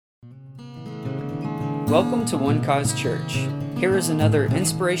Welcome to One Cause Church. Here is another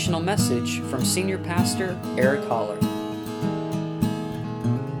inspirational message from Senior Pastor Eric Holler.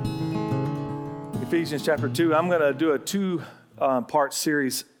 Ephesians chapter 2. I'm going to do a two-part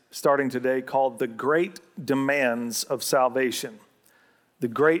series starting today called The Great Demands of Salvation. The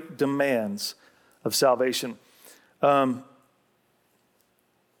Great Demands of Salvation. As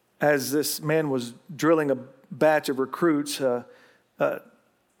this man was drilling a batch of recruits,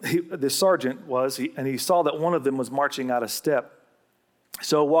 the sergeant was, and he saw that one of them was marching out of step.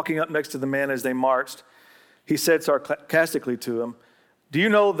 So walking up next to the man as they marched, he said sarcastically to him, "Do you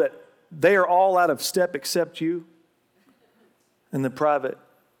know that they are all out of step except you?" And the private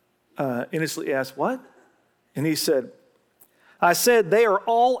innocently asked, "What?" And he said, "I said they are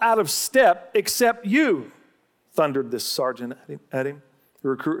all out of step except you," thundered this sergeant at him. The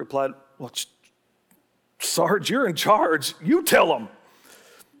recruit replied, "Well, Sarge, you're in charge. You tell them."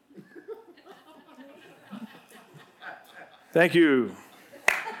 Thank you.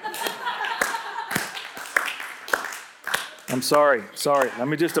 I'm sorry. Let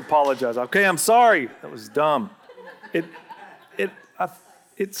me just apologize. Okay, I'm sorry. That was dumb.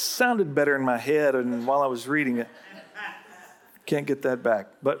 It sounded better in my head, and while I was reading it, can't get that back.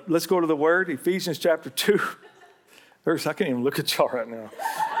 But let's go to the Word, Ephesians chapter 2. I can't even look at y'all right now.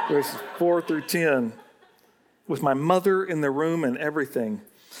 Verses 4 through 10. With my mother in the room and everything.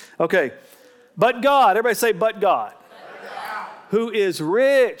 Okay, but God, everybody say, but God. Who is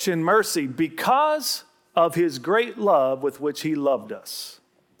rich in mercy because of his great love with which he loved us.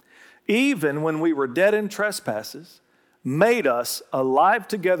 Even when we were dead in trespasses, made us alive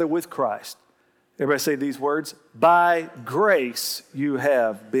together with Christ. Everybody say these words. By grace you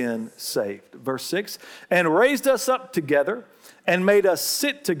have been saved. Verse 6. And raised us up together and made us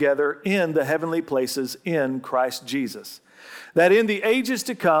sit together in the heavenly places in Christ Jesus. That in the ages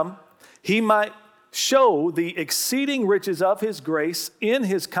to come he might show the exceeding riches of his grace in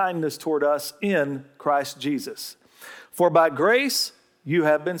his kindness toward us in Christ Jesus. For by grace you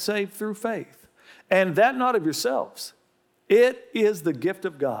have been saved through faith, and that not of yourselves. It is the gift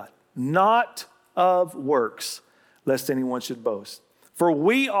of God, not of works, lest anyone should boast. For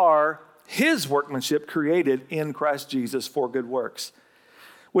we are his workmanship created in Christ Jesus for good works,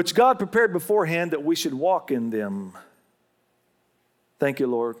 which God prepared beforehand that we should walk in them. Thank you,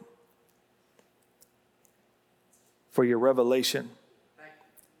 Lord, for your revelation.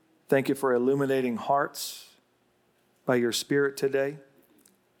 Thank you for illuminating hearts by your Spirit today.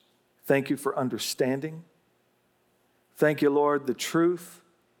 Thank you for understanding. Thank you, Lord, the truth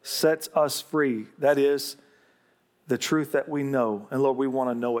sets us free. That is the truth that we know. And Lord, we want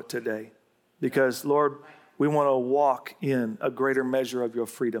to know it today because, Lord, we want to walk in a greater measure of your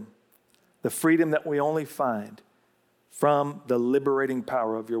freedom. The freedom that we only find from the liberating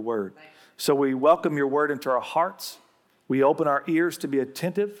power of your word. So we welcome your word into our hearts. We open our ears to be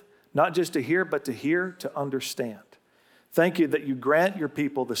attentive, not just to hear, but to hear, to understand. Thank you that you grant your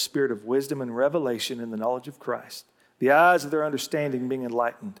people the spirit of wisdom and revelation in the knowledge of Christ, the eyes of their understanding being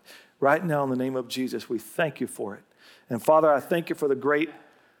enlightened. Right now, in the name of Jesus, we thank you for it. And Father, I thank you for the great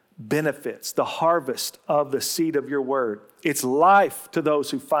benefits, the harvest of the seed of your word. It's life to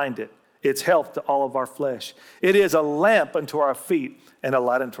those who find it. It's health to all of our flesh. It is a lamp unto our feet and a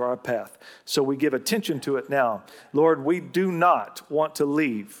light unto our path. So we give attention to it now. Lord, we do not want to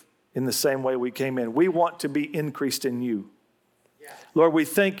leave in the same way we came in. We want to be increased in you. Yeah. Lord, we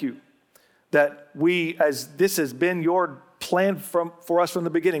thank you that we, as this has been your plan for us from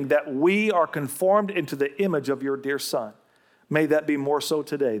the beginning, that we are conformed into the image of your dear Son. May that be more so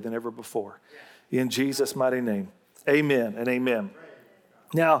today than ever before. Yeah. In Jesus' mighty name, amen and amen.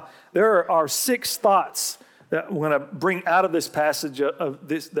 Now, there are 6 thoughts that I'm going to bring out of this passage of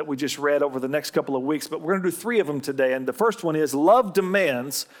this that we just read over the next couple of weeks, but we're going to do 3 of them today. And the first one is love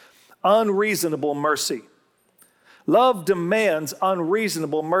demands unreasonable mercy. Love demands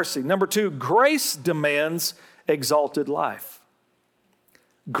unreasonable mercy. Number 2, grace demands exalted life.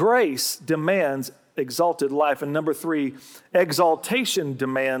 Grace demands exalted life. And number 3, exaltation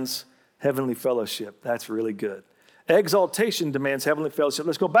demands heavenly fellowship. That's really good. Exaltation demands heavenly fellowship.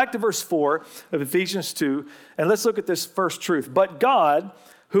 Let's go back to verse 4 of Ephesians 2, and let's look at this first truth. But God,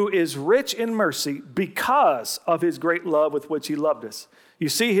 who is rich in mercy because of his great love with which he loved us. You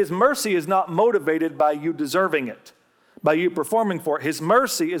see, his mercy is not motivated by you deserving it, by you performing for it. His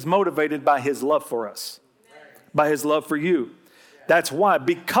mercy is motivated by his love for us, by his love for you. That's why,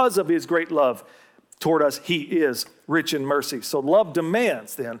 because of his great love toward us, he is rich in mercy. So love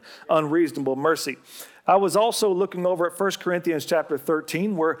demands then unreasonable mercy. I was also looking over at 1 Corinthians chapter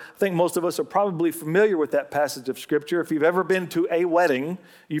 13, where I think most of us are probably familiar with that passage of Scripture. If you've ever been to a wedding,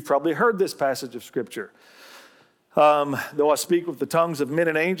 you've probably heard this passage of Scripture. Though I speak with the tongues of men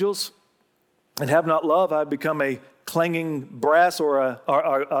and angels and have not love, I become a clanging brass or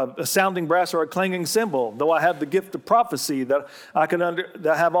a sounding brass or a clanging cymbal. Though I have the gift of prophecy, that I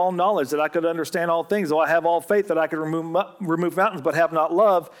have all knowledge, that I could understand all things. Though I have all faith, that I could remove mountains, but have not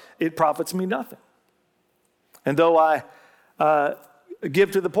love, it profits me nothing. And though I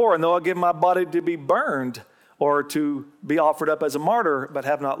give to the poor, and though I give my body to be burned or to be offered up as a martyr, but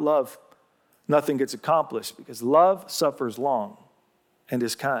have not love, nothing gets accomplished, because love suffers long and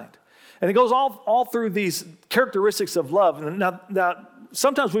is kind. And it goes all through these characteristics of love. And now,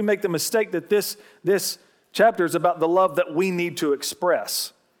 sometimes we make the mistake that this chapter is about the love that we need to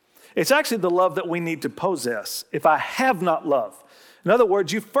express. It's actually the love that we need to possess. If I have not love. In other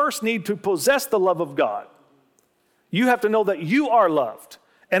words, you first need to possess the love of God. You have to know that you are loved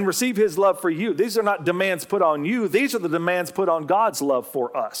and receive his love for you. These are not demands put on you. These are the demands put on God's love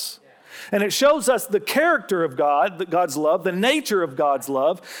for us. And it shows us the character of God, God's love, the nature of God's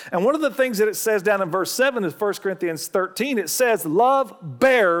love. And one of the things that it says down in verse 7 of 1 Corinthians 13, it says, love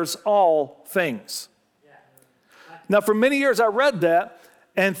bears all things. Now, for many years I read that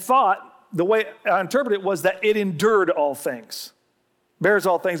and thought, the way I interpreted it was that it endured all things. Bears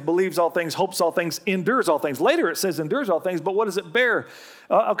all things, believes all things, hopes all things, endures all things. Later it says endures all things, but what does it bear?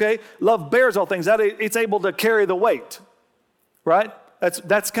 Love bears all things. It's able to carry the weight, right?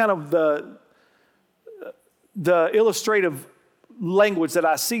 That's kind of the illustrative language that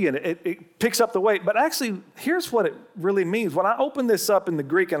I see in it. It picks up the weight. But actually, here's what it really means. When I opened this up in the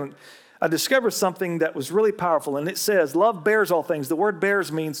Greek, and I discovered something that was really powerful. And it says, love bears all things. The word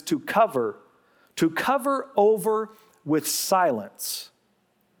bears means to cover over with silence,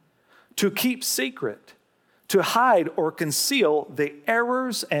 to keep secret, to hide or conceal the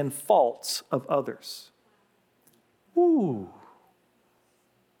errors and faults of others. Ooh.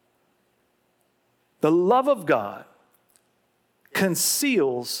 The love of God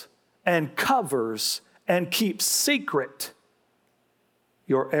conceals and covers and keeps secret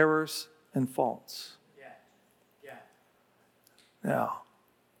your errors and faults. Yeah. Now,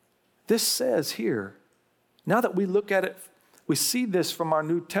 this says here, now that we look at it, we see this from our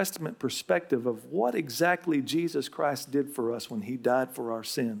New Testament perspective of what exactly Jesus Christ did for us when he died for our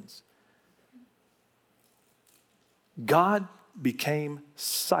sins. God became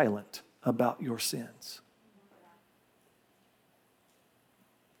silent about your sins.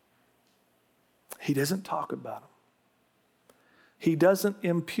 He doesn't talk about them. He doesn't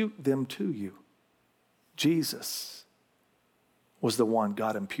impute them to you. Jesus was the one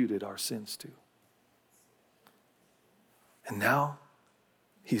God imputed our sins to. And now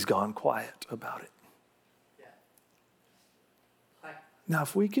he's gone quiet about it. Now,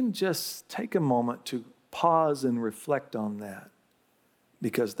 if we can just take a moment to pause and reflect on that,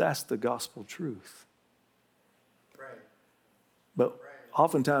 because that's the gospel truth. But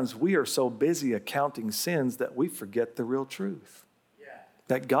oftentimes we are so busy accounting sins that we forget the real truth.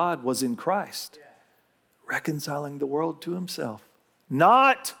 That God was in Christ, reconciling the world to himself,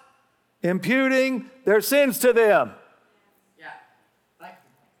 not imputing their sins to them.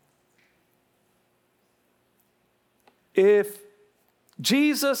 If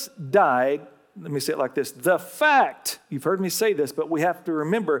Jesus died, let me say it like this. The fact, you've heard me say this, but we have to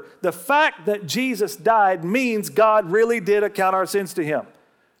remember, the fact that Jesus died means God really did account our sins to him.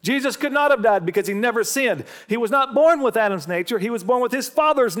 Jesus could not have died because he never sinned. He was not born with Adam's nature. He was born with his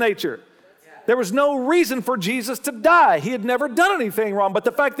father's nature. There was no reason for Jesus to die. He had never done anything wrong. But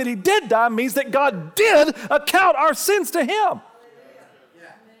the fact that he did die means that God did account our sins to him.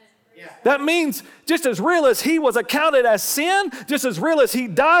 That means just as real as he was accounted as sin, just as real as he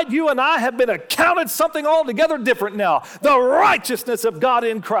died, you and I have been accounted something altogether different now. The righteousness of God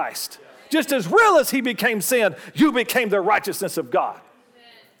in Christ. Just as real as he became sin, you became the righteousness of God.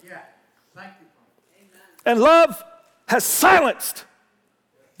 And love has silenced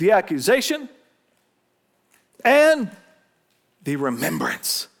the accusation and the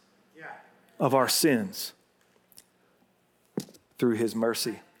remembrance of our sins through his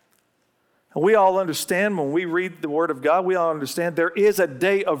mercy. And we all understand when we read the Word of God, we all understand there is a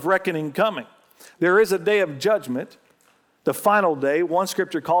day of reckoning coming. There is a day of judgment, the final day. One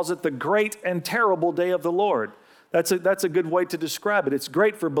scripture calls it the great and terrible day of the Lord. That's a good way to describe it. It's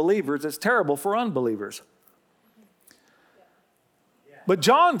great for believers. It's terrible for unbelievers. But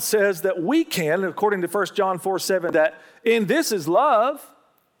John says that we can, according to 1 John 4:7, that in this is love.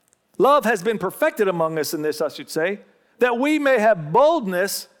 Love has been perfected among us in this, I should say, that we may have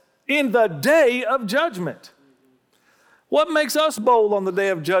boldness in the day of judgment. What makes us bold on the day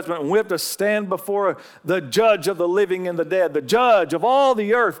of judgment when we have to stand before the judge of the living and the dead, the judge of all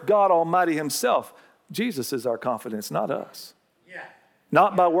the earth, God Almighty himself? Jesus is our confidence, not us. Yeah.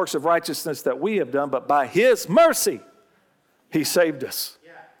 Not by works of righteousness that we have done, but by his mercy, he saved us.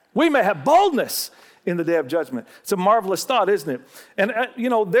 Yeah. We may have boldness in the day of judgment. It's a marvelous thought, isn't it? And,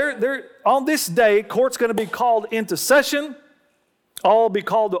 on this day, court's going to be called into session. All will be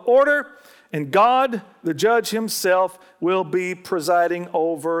called to order. And God, the judge himself, will be presiding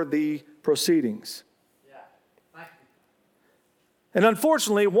over the proceedings. Yeah. And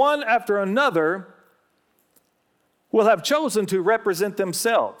unfortunately, one after another will have chosen to represent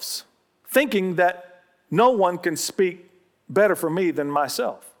themselves, thinking that no one can speak better for me than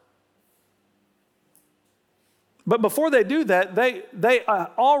myself. But before they do that, they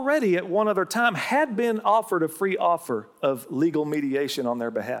already at one other time had been offered a free offer of legal mediation on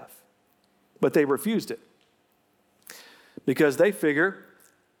their behalf. But they refused it because they figure,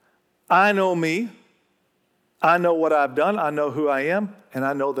 I know me, I know what I've done, I know who I am, and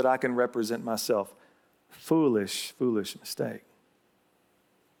I know that I can represent myself. Foolish, foolish mistake.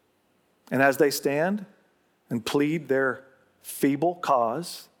 And as they stand and plead their feeble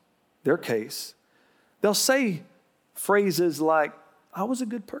cause, their case, they'll say phrases like, I was a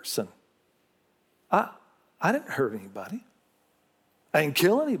good person. I didn't hurt anybody. I didn't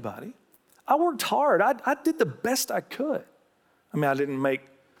kill anybody. I worked hard. I did the best I could. I mean,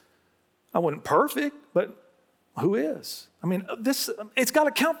 I wasn't perfect, but who is? I mean, it's got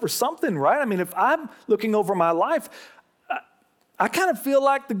to count for something, right? I mean, if I'm looking over my life, I kind of feel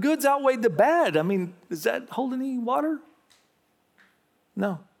like the goods outweighed the bad. I mean, does that hold any water?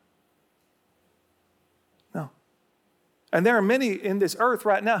 No. No. And there are many in this earth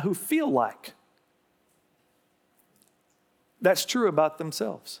right now who feel like that's true about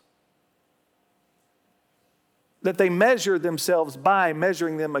themselves. That they measure themselves by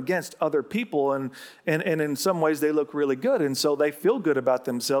measuring them against other people, and in some ways they look really good, and so they feel good about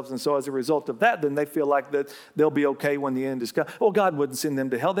themselves, and so as a result of that, then they feel like that they'll be okay when the end is come. Oh, God wouldn't send them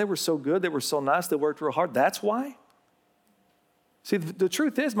to hell. They were so good. They were so nice. They worked real hard. That's why. See, the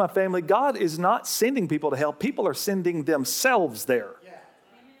truth is, my family, God is not sending people to hell. People are sending themselves there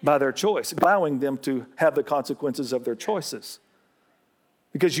by their choice, allowing them to have the consequences of their choices.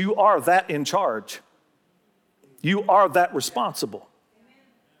 Because you are that in charge. You are that responsible.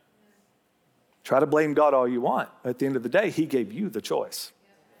 Try to blame God all you want. At the end of the day, he gave you the choice.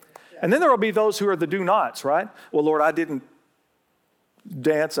 And then there will be those who are the do-nots, right? Well, Lord, I didn't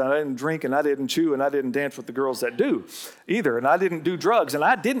dance, and I didn't drink, and I didn't chew, and I didn't dance with the girls that do either. And I didn't do drugs, and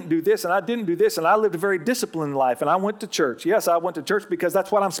I didn't do this, and I didn't do this, and I lived a very disciplined life, and I went to church. Yes, I went to church because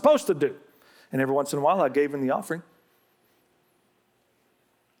that's what I'm supposed to do. And every once in a while, I gave in the offering.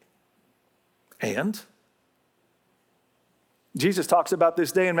 And Jesus talks about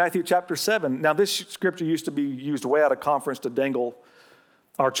this day in Matthew chapter 7. Now, this scripture used to be used way out of conference to dangle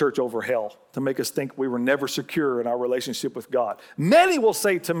our church over hell, to make us think we were never secure in our relationship with God. Many will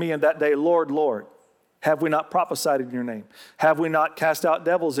say to me in that day, Lord, Lord, have we not prophesied in your name? Have we not cast out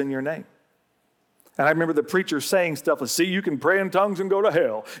devils in your name? And I remember the preacher saying stuff like, see, you can pray in tongues and go to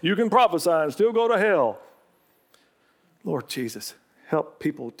hell. You can prophesy and still go to hell. Lord Jesus, help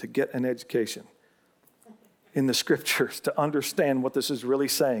people to get an education in the scriptures to understand what this is really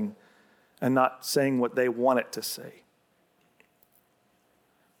saying and not saying what they want it to say.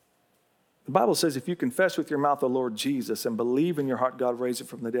 The Bible says if you confess with your mouth the Lord Jesus and believe in your heart God raised him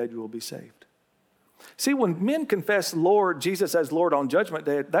from the dead, you will be saved. See, when men confess Lord Jesus as Lord on Judgment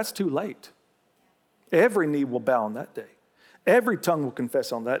Day, that's too late. Every knee will bow on that day. Every tongue will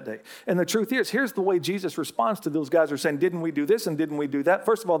confess on that day. And the truth is, here's the way Jesus responds to those guys who are saying, didn't we do this and didn't we do that?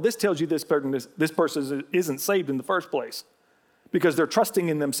 First of all, this tells you this person isn't saved in the first place because they're trusting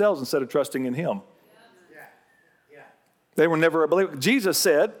in themselves instead of trusting in him. Yeah. They were never a believer. Jesus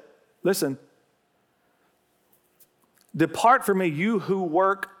said, listen, depart from me, you who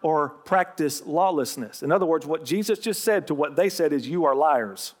work or practice lawlessness. In other words, what Jesus just said to what they said is, you are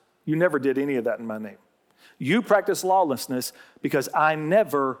liars. You never did any of that in my name. You practice lawlessness because I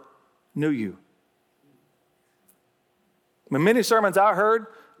never knew you. Many sermons I heard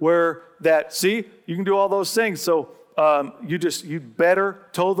were that, see, you can do all those things, so you better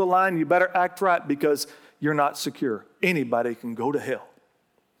toe the line, you better act right because you're not secure. Anybody can go to hell.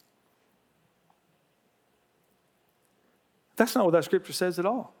 That's not what that scripture says at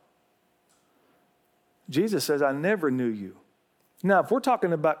all. Jesus says, I never knew you. Now, if we're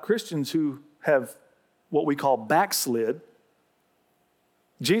talking about Christians who have what we call backslid,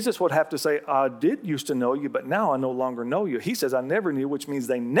 Jesus would have to say, I did used to know you, but now I no longer know you. He says, I never knew, which means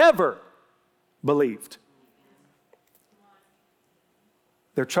they never believed.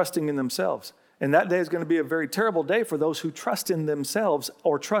 They're trusting in themselves. And that day is going to be a very terrible day for those who trust in themselves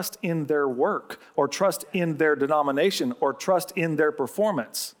or trust in their work or trust in their denomination or trust in their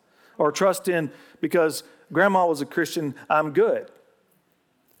performance or trust in, because grandma was a Christian, I'm good.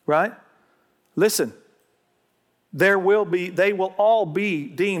 Right? Listen, they will all be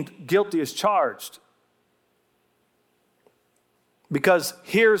deemed guilty as charged. Because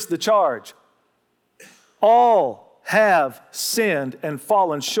here's the charge. All have sinned and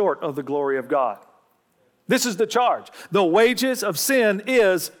fallen short of the glory of God. This is the charge. The wages of sin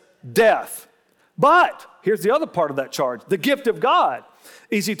is death. But here's the other part of that charge. The gift of God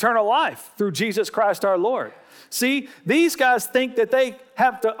is eternal life through Jesus Christ our Lord. See, these guys think that they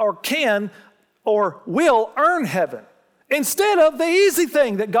have to or can or will earn heaven instead of the easy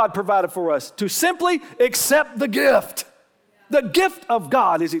thing that God provided for us, to simply accept the gift. The gift of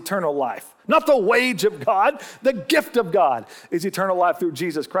God is eternal life. Not the wage of God. The gift of God is eternal life through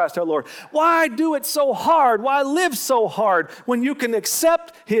Jesus Christ our Lord. Why do it so hard? Why live so hard when you can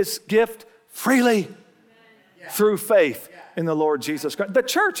accept his gift freely through faith in the Lord Jesus Christ? The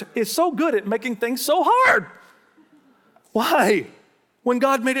church is so good at making things so hard. Why? When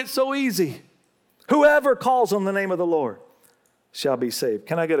God made it so easy. Whoever calls on the name of the Lord shall be saved.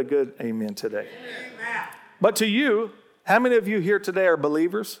 Can I get a good amen today? Amen. But to you, how many of you here today are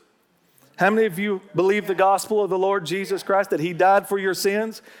believers? How many of you believe the gospel of the Lord Jesus Christ, that he died for your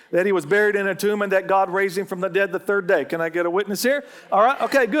sins, that he was buried in a tomb, and that God raised him from the dead the third day? Can I get a witness here? All right,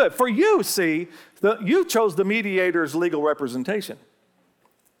 okay, good. For you, see, you chose the mediator's legal representation.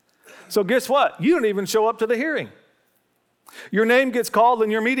 So guess what? You didn't even show up to the hearing. Your name gets called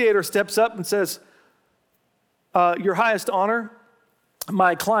and your mediator steps up and says, your highest honor,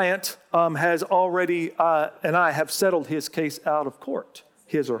 my client has already, and I have settled his case out of court.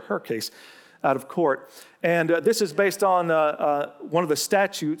 His or her case out of court. And this is based on one of the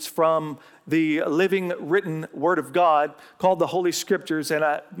statutes from the living written Word of God called the Holy Scriptures. And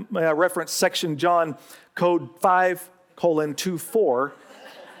I reference section John code 5:24,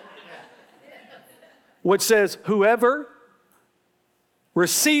 which says, whoever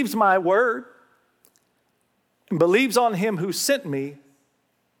receives my word and believes on him who sent me,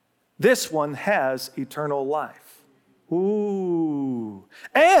 this one has eternal life. Ooh.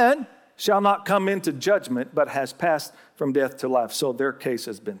 And shall not come into judgment, but has passed from death to life. So their case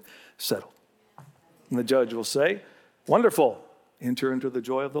has been settled. And the judge will say, wonderful, enter into the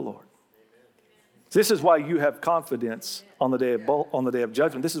joy of the Lord. This is why you have confidence on the day of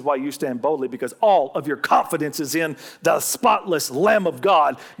judgment. This is why you stand boldly, because all of your confidence is in the spotless Lamb of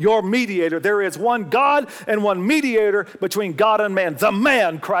God, your mediator. There is one God and one mediator between God and man, the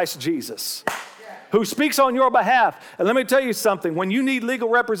man Christ Jesus, who speaks on your behalf. And let me tell you something. When you need legal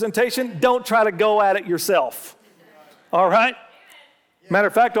representation, don't try to go at it yourself. All right? Matter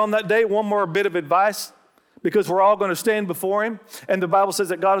of fact, on that day, one more bit of advice, because we're all going to stand before him. And the Bible says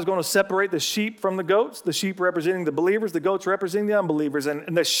that God is going to separate the sheep from the goats, the sheep representing the believers, the goats representing the unbelievers.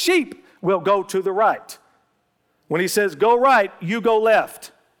 And the sheep will go to the right. When he says go right, you go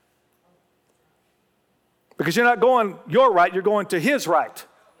left. Because you're not going your right, you're going to his right.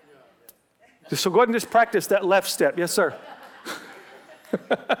 So go ahead and just practice that left step. Yes, sir.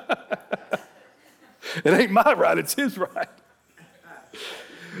 It ain't my right, it's his right.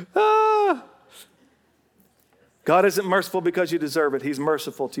 God isn't merciful because you deserve it. He's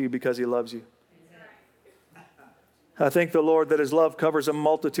merciful to you because he loves you. I thank the Lord that his love covers a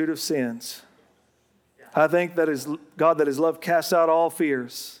multitude of sins. I thank that God that his love casts out all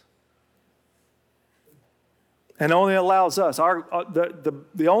fears. And only allows us,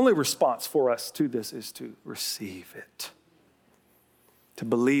 the only response for us to this is to receive it. To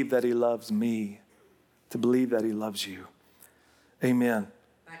believe that he loves me. To believe that he loves you. Amen.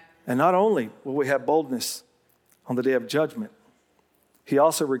 And not only will we have boldness on the day of judgment, he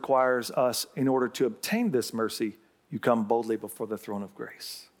also requires us, in order to obtain this mercy, you come boldly before the throne of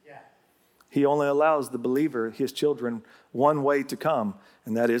grace. Yeah. He only allows the believer, his children, one way to come,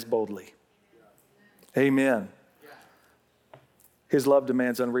 and that is boldly. Yeah. Amen. His love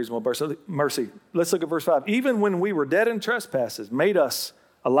demands unreasonable mercy. Let's look at verse 5. Even when we were dead in trespasses, made us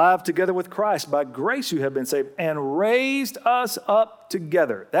alive together with Christ. By grace you have been saved, and raised us up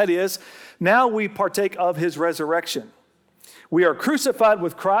together. That is, now we partake of his resurrection. We are crucified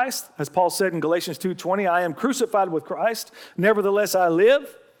with Christ. As Paul said in Galatians 2:20, I am crucified with Christ. Nevertheless I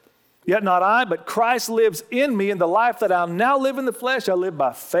live. Yet not I, but Christ lives in me, and the life that I now live in the flesh, I live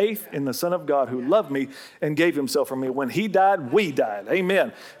by faith in the Son of God who loved me and gave himself for me. When he died, we died.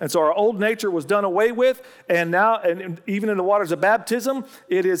 Amen. And so our old nature was done away with, and now, and even in the waters of baptism,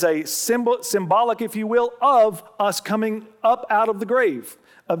 it is a symbolic, if you will, of us coming up out of the grave,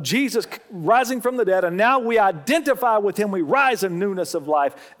 of Jesus rising from the dead, and now we identify with him. We rise in newness of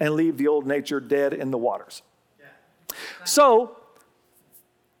life and leave the old nature dead in the waters. So,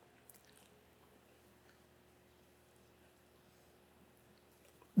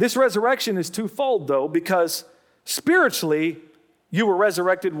 this resurrection is twofold, though, because spiritually, you were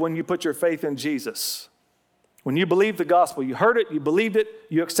resurrected when you put your faith in Jesus. When you believed the gospel, you heard it, you believed it,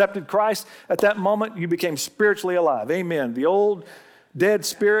 you accepted Christ. At that moment, you became spiritually alive. Amen. The old dead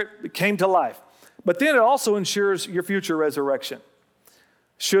spirit came to life. But then it also ensures your future resurrection.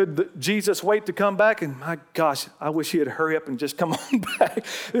 Should Jesus wait to come back? And my gosh, I wish he had hurry up and just come on back.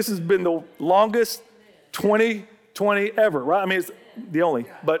 This has been the longest 2020 ever, right? I mean, it's the only,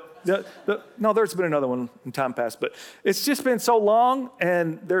 but no, there's been another one in time past, but it's just been so long,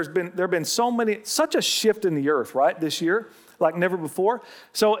 and there have been such a shift in the earth, right, this year, like never before.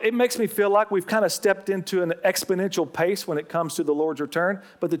 So it makes me feel like we've kind of stepped into an exponential pace when it comes to the Lord's return.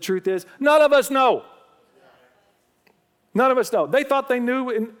 But the truth is, none of us know. None of us know. They thought they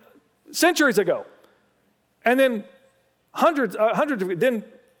knew centuries ago, and then hundreds of. Then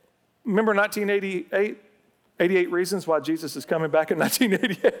remember 1988. 88 reasons why Jesus is coming back in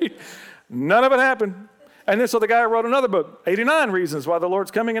 1988. None of it happened. And then so the guy wrote another book, 89 reasons why the Lord's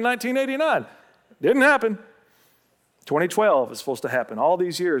coming in 1989. Didn't happen. 2012 is supposed to happen. All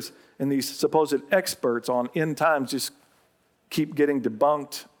these years, and these supposed experts on end times just keep getting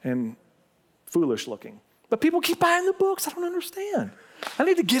debunked and foolish looking. But people keep buying the books. I don't understand. I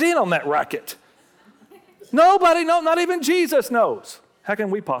need to get in on that racket. Nobody knows, not even Jesus knows. How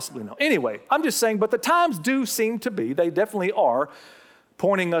can we possibly know? Anyway, I'm just saying, but the times do seem to be, they definitely are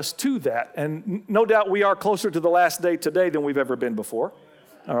pointing us to that. And no doubt we are closer to the last day today than we've ever been before.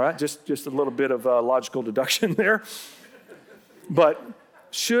 All right, just a little bit of logical deduction there. But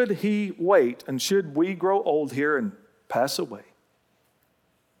should he wait, and should we grow old here and pass away,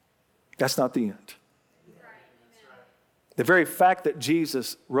 that's not the end. The very fact that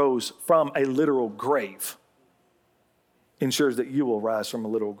Jesus rose from a literal grave ensures that you will rise from a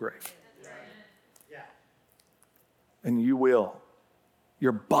literal grave. And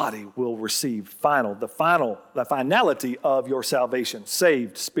your body will receive the finality of your salvation,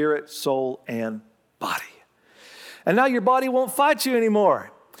 saved spirit, soul, and body. And now your body won't fight you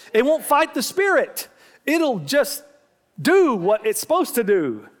anymore. It won't fight the spirit. It'll just do what it's supposed to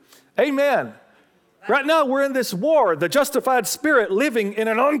do. Amen. Right now we're in this war, the justified spirit living in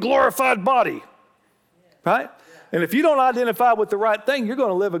an unglorified body. Right? And if you don't identify with the right thing, you're going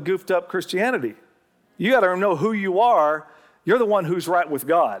to live a goofed up Christianity. You got to know who you are. You're the one who's right with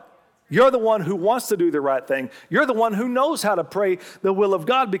God. You're the one who wants to do the right thing. You're the one who knows how to pray the will of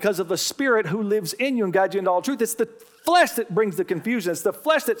God because of the Spirit who lives in you and guides you into all truth. It's the flesh that brings the confusion. It's the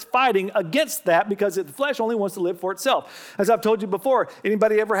flesh that's fighting against that because the flesh only wants to live for itself. As I've told you before,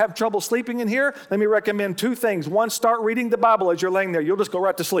 anybody ever have trouble sleeping in here? Let me recommend two things. One, start reading the Bible as you're laying there. You'll just go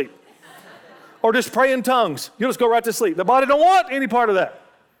right to sleep. Or just pray in tongues. You'll just go right to sleep. The body don't want any part of that.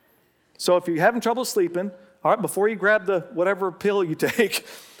 So if you're having trouble sleeping, all right, before you grab the whatever pill you take,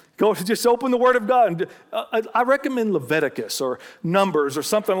 go just open the Word of God. I recommend Leviticus or Numbers or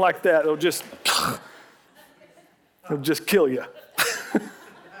something like that. It'll just kill you.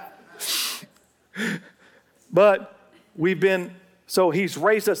 But he's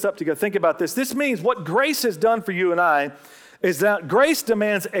raised us up together. Think about this. This means what grace has done for you and I is that grace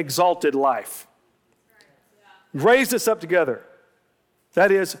demands exalted life. Raised us up together.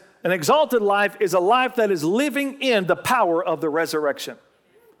 That is, an exalted life is a life that is living in the power of the resurrection.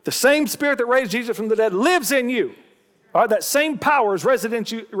 The same Spirit that raised Jesus from the dead lives in you. All right, that same power is resident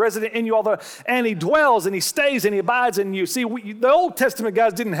in you all the time. And he dwells and he stays and he abides in you. See, the Old Testament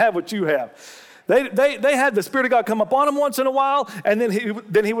guys didn't have what you have. They had the Spirit of God come upon them once in a while, and then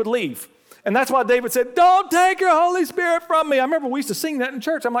he would leave. And that's why David said, don't take your Holy Spirit from me. I remember we used to sing that in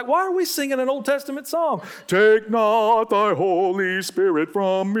church. I'm like, why are we singing an Old Testament song? Take not thy Holy Spirit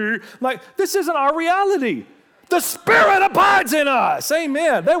from me. Like, this isn't our reality. The Spirit abides in us.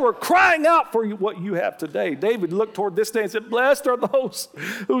 Amen. They were crying out for what you have today. David looked toward this day and said, blessed are those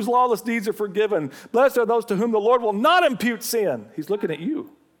whose lawless deeds are forgiven. Blessed are those to whom the Lord will not impute sin. He's looking at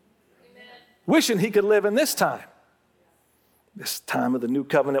you. Amen. Wishing he could live in this time. This time of the new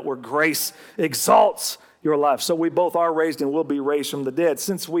covenant where grace exalts your life. So we both are raised and will be raised from the dead.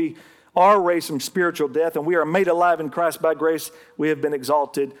 Since we are raised from spiritual death, and we are made alive in Christ by grace. We have been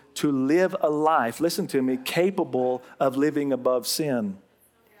exalted to live a life, listen to me, capable of living above sin.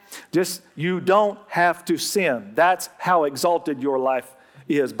 You don't have to sin. That's how exalted your life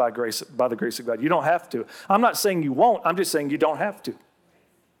is by the grace of God. You don't have to. I'm not saying you won't. I'm just saying you don't have to.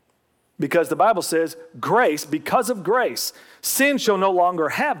 Because the Bible says, because of grace, sin shall no longer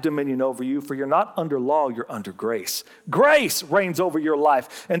have dominion over you, for you're not under law, you're under grace. Grace reigns over your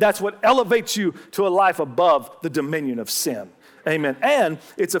life, and that's what elevates you to a life above the dominion of sin. Amen. And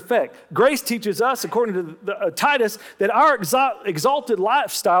its effect. Grace teaches us, according to Titus, that our exalted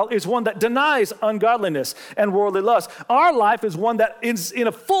lifestyle is one that denies ungodliness and worldly lust. Our life is one that is in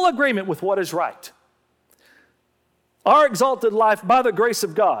a full agreement with what is right. Our exalted life, by the grace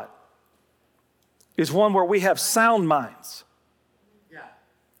of God, is one where we have sound minds,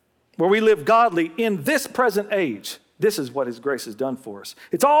 where we live godly in this present age. This is what His grace has done for us.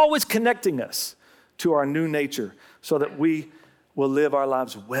 It's always connecting us to our new nature so that we will live our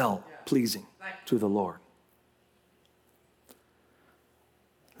lives well, pleasing to the Lord.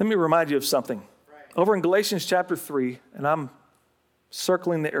 Let me remind you of something. Over in Galatians chapter 3, and I'm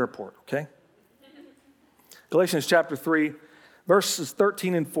circling the airport, okay? Galatians chapter 3, verses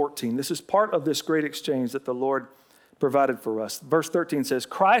 13 and 14. This is part of this great exchange that the Lord provided for us. Verse 13 says,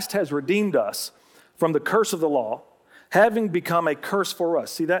 Christ has redeemed us from the curse of the law, having become a curse for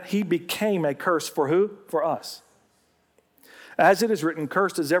us. See that? He became a curse for who? For us. As it is written,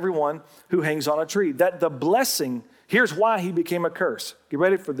 cursed is everyone who hangs on a tree. That the blessing, here's why he became a curse. Get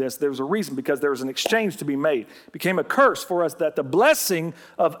ready for this. There was a reason, because there was an exchange to be made. It became a curse for us that the blessing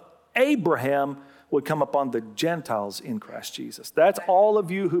of Abraham would come upon the Gentiles in Christ Jesus. That's all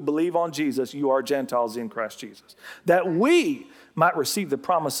of you who believe on Jesus, you are Gentiles in Christ Jesus. That we might receive the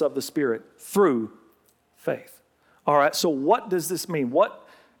promise of the Spirit through faith. All right, so what does this mean?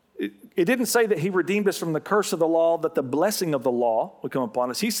 It didn't say that He redeemed us from the curse of the law, that the blessing of the law would come upon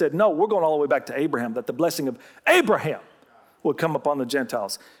us. He said, no, we're going all the way back to Abraham, that the blessing of Abraham would come upon the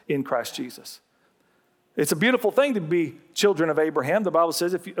Gentiles in Christ Jesus. It's a beautiful thing to be children of Abraham. The Bible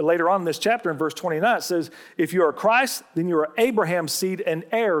says, later on in this chapter in verse 29, it says, if you are Christ, then you are Abraham's seed and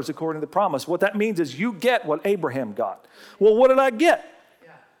heirs according to the promise. What that means is you get what Abraham got. Well, what did I get?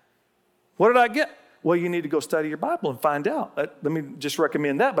 What did I get? Well, you need to go study your Bible and find out. Let me just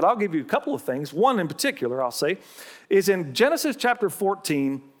recommend that, but I'll give you a couple of things. One in particular, I'll say, is in Genesis chapter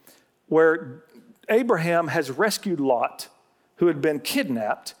 14, where Abraham has rescued Lot, who had been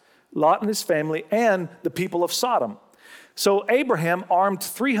kidnapped, Lot and his family, and the people of Sodom. So Abraham armed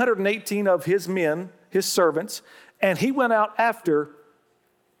 318 of his men, his servants, and he went out after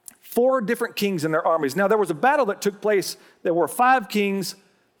 4 different kings and their armies. Now, there was a battle that took place. There were 5 kings,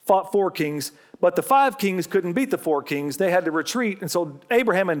 fought 4 kings, but the 5 kings couldn't beat the 4 kings. They had to retreat, and so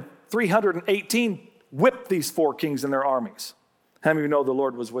Abraham and 318 whipped these 4 kings and their armies. How many of you know the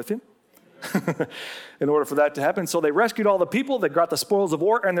Lord was with him? In order for that to happen. So they rescued all the people, they got the spoils of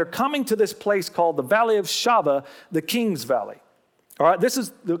war, and they're coming to this place called the Valley of Shava, the King's Valley. All right, this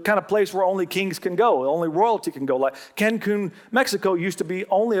is the kind of place where only kings can go, only royalty can go. Like Cancun, Mexico used to be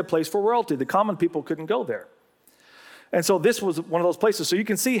only a place for royalty. The common people couldn't go there. And so this was one of those places. So you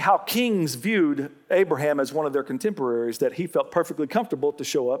can see how kings viewed Abraham as one of their contemporaries, that he felt perfectly comfortable to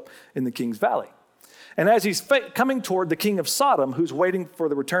show up in the King's Valley. And as he's coming toward the king of Sodom, who's waiting for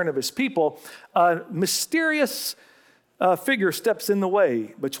the return of his people, a mysterious figure steps in the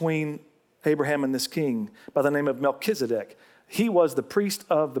way between Abraham and this king by the name of Melchizedek. He was the priest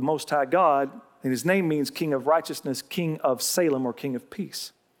of the Most High God, and his name means King of Righteousness, King of Salem, or King of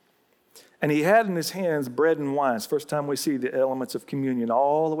Peace. And he had in his hands bread and wine. It's the first time we see the elements of communion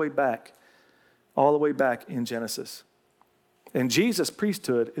all the way back in Genesis. And Jesus'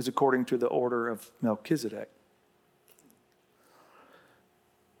 priesthood is according to the order of Melchizedek.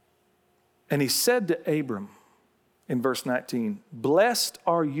 And he said to Abram in verse 19, blessed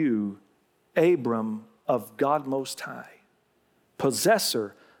are you, Abram of God Most High,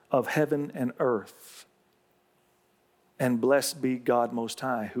 possessor of heaven and earth. And blessed be God Most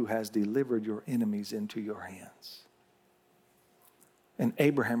High, who has delivered your enemies into your hands. And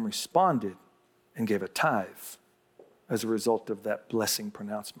Abraham responded and gave a tithe as a result of that blessing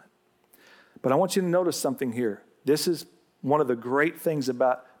pronouncement. But I want you to notice something here. This is one of the great things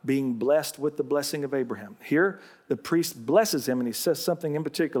about being blessed with the blessing of Abraham. Here, the priest blesses him, and he says something in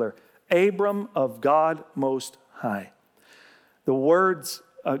particular. Abram of God Most High. The words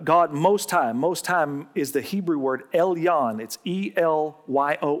God Most High is the Hebrew word Elyon. It's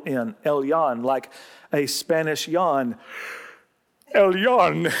E-L-Y-O-N, Elyon, like a Spanish yawn.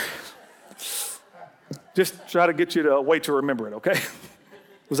 Elyon. Just try to get you to a way to remember it, okay?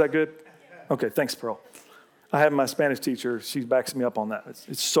 Was that good? Okay, thanks, Pearl. I have my Spanish teacher. She backs me up on that.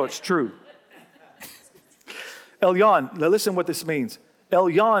 It's true. Elyon, now listen what this means.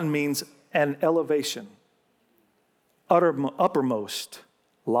 Elyon means an elevation, uppermost,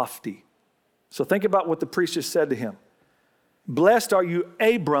 lofty. So think about what the priest just said to him. Blessed are you,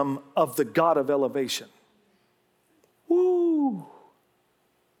 Abram, of the God of elevation. Woo!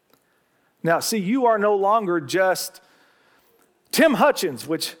 Now, see, you are no longer just Tim Hutchins,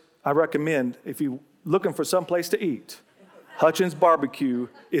 which I recommend if you're looking for some place to eat. Hutchins Barbecue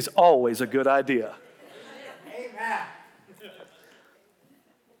is always a good idea. Amen.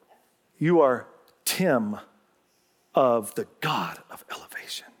 You are Tim of the God of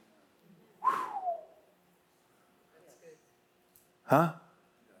elevation. Whew. Huh?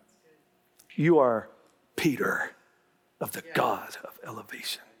 You are Peter of the God of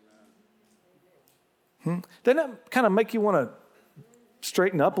elevation. Doesn't that kind of make you want to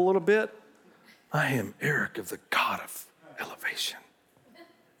straighten up a little bit? I am Eric of the God of elevation.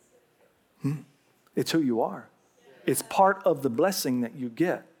 It's who you are. It's part of the blessing that you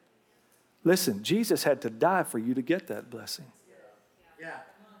get. Listen, Jesus had to die for you to get that blessing.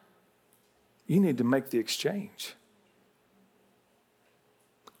 You need to make the exchange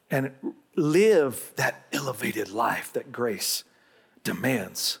and live that elevated life that grace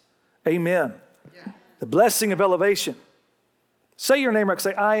demands. Amen. The blessing of elevation. Say your name right.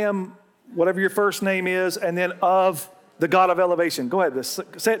 Say, I am whatever your first name is, and then of the God of elevation. Go ahead.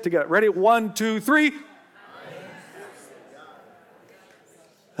 Say it together. Ready? 1, 2, 3.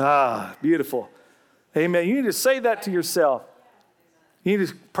 Beautiful. Amen. You need to say that to yourself. You need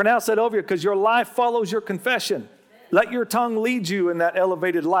to pronounce that over you because your life follows your confession. Let your tongue lead you in that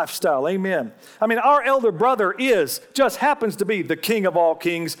elevated lifestyle. Amen. I mean, our elder brother just happens to be the King of all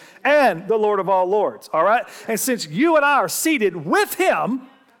kings and the Lord of all lords. All right? And since you and I are seated with him,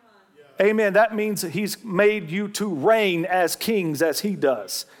 amen, that means that he's made you to reign as kings as he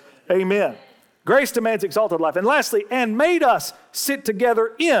does. Amen. Grace demands exalted life. And lastly, and made us sit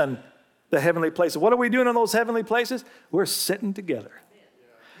together in the heavenly places. What are we doing in those heavenly places? We're sitting together.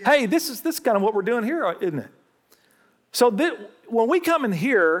 Hey, this is kind of what we're doing here, isn't it? So when we come in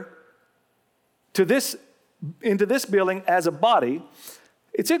here into this building as a body,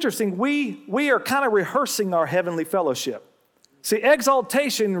 it's interesting. We are kind of rehearsing our heavenly fellowship. See,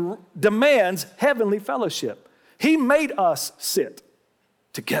 exaltation demands heavenly fellowship. He made us sit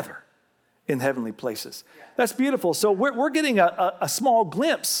together in heavenly places. That's beautiful. So we're getting a small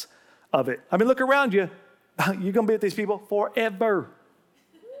glimpse of it. I mean, look around you. You're going to be with these people forever.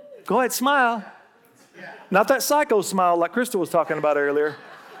 Go ahead, smile. Not that psycho smile like Crystal was talking about earlier.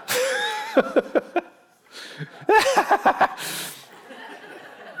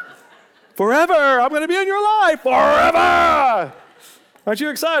 Forever, I'm going to be in your life forever. Aren't you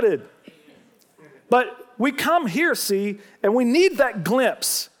excited? But we come here, see, and we need that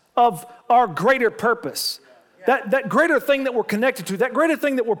glimpse of our greater purpose. That greater thing that we're connected to, that greater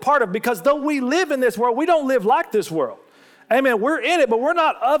thing that we're part of, because though we live in this world, we don't live like this world. Amen. We're in it, but we're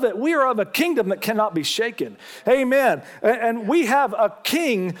not of it. We are of a kingdom that cannot be shaken. Amen. And we have a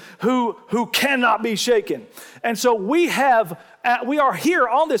king who cannot be shaken. And so we are here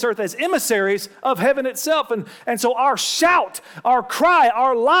on this earth as emissaries of heaven itself. And so our shout, our cry,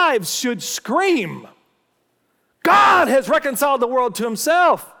 our lives should scream, God has reconciled the world to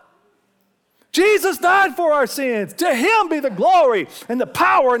himself. Jesus died for our sins. To him be the glory and the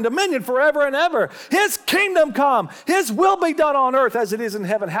power and dominion forever and ever. His kingdom come. His will be done on earth as it is in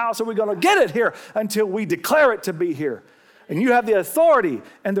heaven. How else are we going to get it here until we declare it to be here? And you have the authority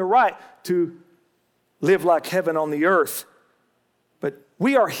and the right to live like heaven on the earth. But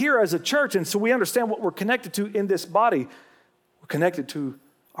we are here as a church, and so we understand what we're connected to in this body. We're connected to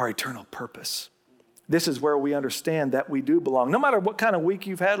our eternal purpose. This is where we understand that we do belong. No matter what kind of week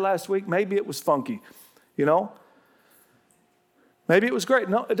you've had last week, maybe it was funky, you know? Maybe it was great.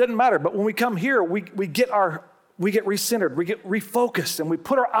 No, it doesn't matter. But when we come here, we get recentered, we get refocused, and we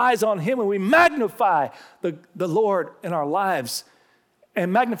put our eyes on him, and we magnify the Lord in our lives.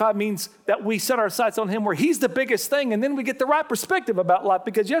 And magnify means that we set our sights on him where he's the biggest thing, and then we get the right perspective about life.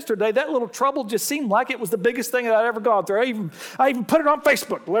 Because yesterday, that little trouble just seemed like it was the biggest thing that I'd ever gone through. I even put it on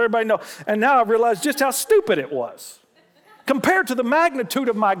Facebook to let everybody know. And now I've realized just how stupid it was. Compared to the magnitude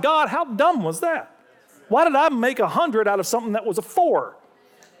of my God, how dumb was that? Why did I make 100 out of something that was a 4?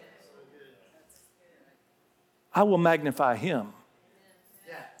 I will magnify him.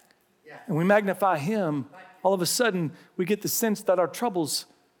 And we magnify him. All of a sudden, we get the sense that our troubles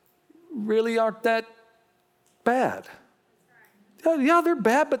really aren't that bad. Yeah, they're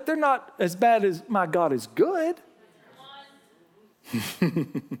bad, but they're not as bad as my God is good.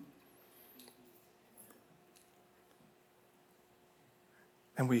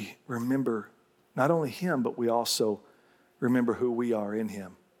 And we remember not only him, but we also remember who we are in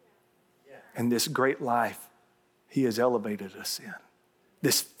him. And this great life he has elevated us in.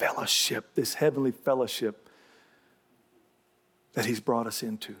 This fellowship, this heavenly fellowship that he's brought us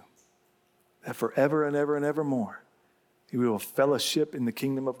into. That forever and ever and evermore, we will fellowship in the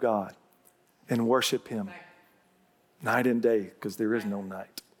kingdom of God and worship him night and day, because there is no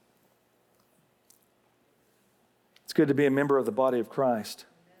night. It's good to be a member of the body of Christ.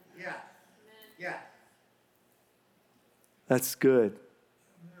 Yeah. Yeah. That's good.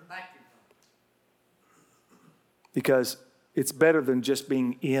 Because it's better than just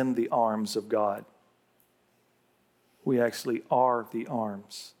being in the arms of God. We actually are the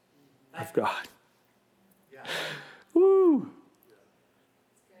arms of God. Yeah. Woo!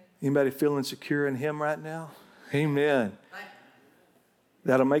 Anybody feeling secure in him right now? Amen.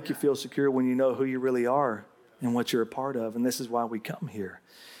 That'll make you feel secure when you know who you really are and what you're a part of. And this is why we come here.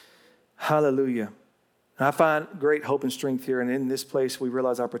 Hallelujah. And I find great hope and strength here. And in this place, we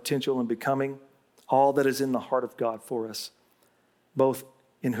realize our potential in becoming all that is in the heart of God for us, both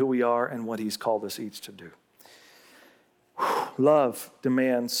in who we are and what he's called us each to do. Love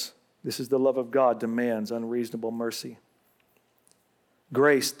demands, this is the love of God, demands unreasonable mercy.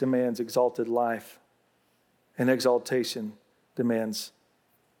 Grace demands exalted life. And exaltation demands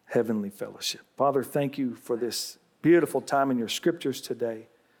heavenly fellowship. Father, thank you for this beautiful time in your scriptures today.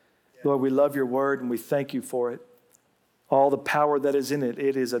 Lord, we love your word and we thank you for it. All the power that is in it.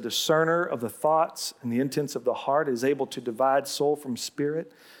 It is a discerner of the thoughts and the intents of the heart. It is able to divide soul from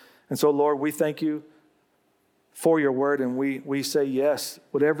spirit. And so, Lord, we thank you for your word, and we say yes,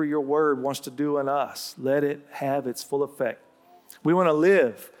 whatever your word wants to do in us, let it have its full effect. We want to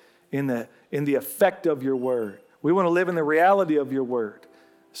live in the effect of your word. We want to live in the reality of your word.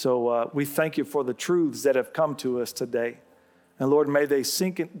 So we thank you for the truths that have come to us today. And Lord, may they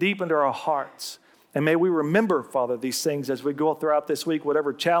sink deep into our hearts. And may we remember, Father, these things as we go throughout this week,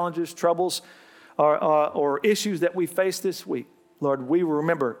 whatever challenges, troubles, or issues that we face this week. Lord, we will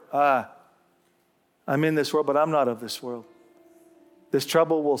remember, I'm in this world, but I'm not of this world. This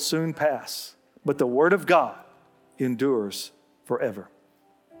trouble will soon pass, but the word of God endures forever.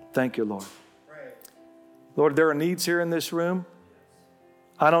 Thank you, Lord. Lord, there are needs here in this room.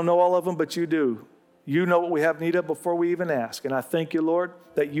 I don't know all of them, but you do. You know what we have need of before we even ask. And I thank you, Lord,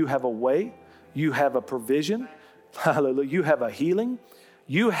 that you have a way. You have a provision. Hallelujah. You have a healing.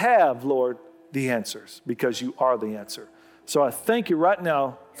 You have, Lord, the answers because you are the answer. So I thank you right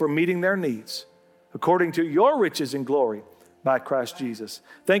now for meeting their needs according to your riches and glory by Christ Jesus.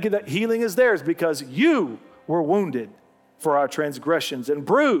 Thank you that healing is theirs because you were wounded for our transgressions and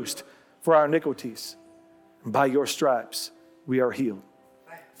bruised for our iniquities. And by your stripes, we are healed.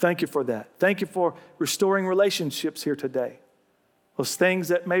 Thank you for that. Thank you for restoring relationships here today. Those things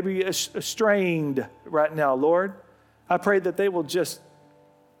that may be strained right now, Lord, I pray that they will just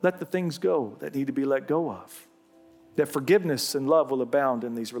let the things go that need to be let go of. That forgiveness and love will abound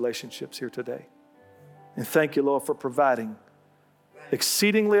in these relationships here today. And thank you, Lord, for providing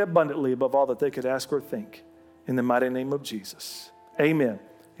exceedingly abundantly above all that they could ask or think. In the mighty name of Jesus. Amen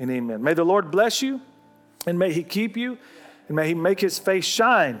and amen. May the Lord bless you, and may he keep you, and may he make his face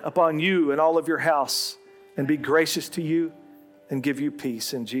shine upon you and all of your house, and be gracious to you and give you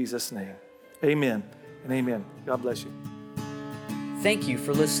peace in Jesus' name. Amen and amen. God bless you. Thank you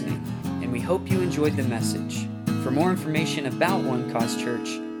for listening, and we hope you enjoyed the message. For more information about One Cause Church,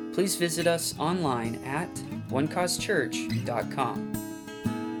 please visit us online at onecausechurch.com.